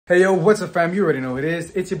Hey yo, what's up fam? You already know who it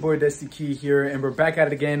is. It's your boy Dusty Key here, and we're back at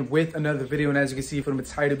it again with another video. And as you can see from the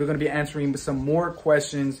title, we're going to be answering some more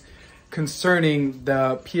questions concerning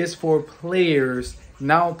the PS4 players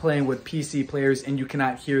now playing with PC players, and you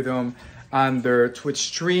cannot hear them on their Twitch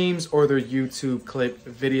streams or their YouTube clip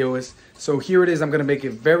videos. So here it is. I'm going to make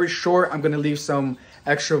it very short. I'm going to leave some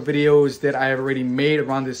extra videos that I have already made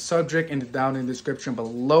around this subject and down in the description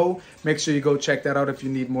below. Make sure you go check that out if you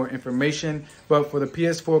need more information. But for the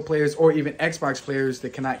PS4 players or even Xbox players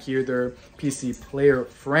that cannot hear their PC player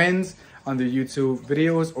friends on their YouTube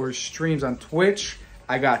videos or streams on Twitch,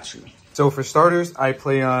 I got you. So for starters, I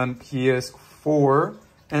play on PS4,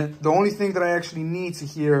 and the only thing that I actually need to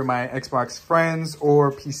hear my Xbox friends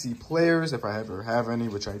or PC players, if I ever have any,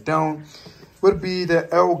 which I don't, would be the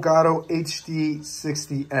Elgato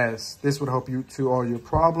HD60S. This would help you to all your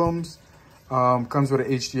problems. Comes with an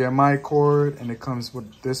HDMI cord, and it comes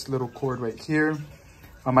with this little cord right here.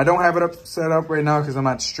 I don't have it set up right now because I'm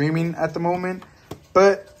not streaming at the moment.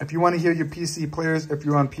 But if you want to hear your PC players, if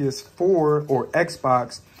you're on PS4 or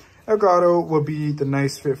Xbox, Elgato will be the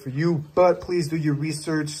nice fit for you. But please do your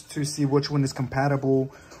research to see which one is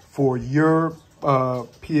compatible for your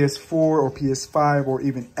PS4 or PS5 or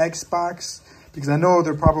even Xbox, because I know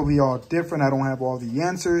they're probably all different. I don't have all the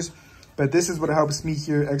answers, but this is what helps me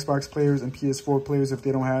hear Xbox players and PS4 players if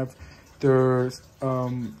they don't have their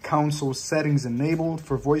console settings enabled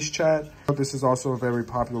for voice chat. This is also a very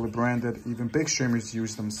popular brand that even big streamers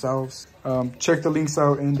use themselves. Check the links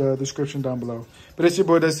out in the description down below. But it's your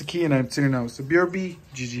boy, that's the key, and I'm tuning out. So BRB,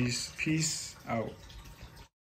 GG's, peace out.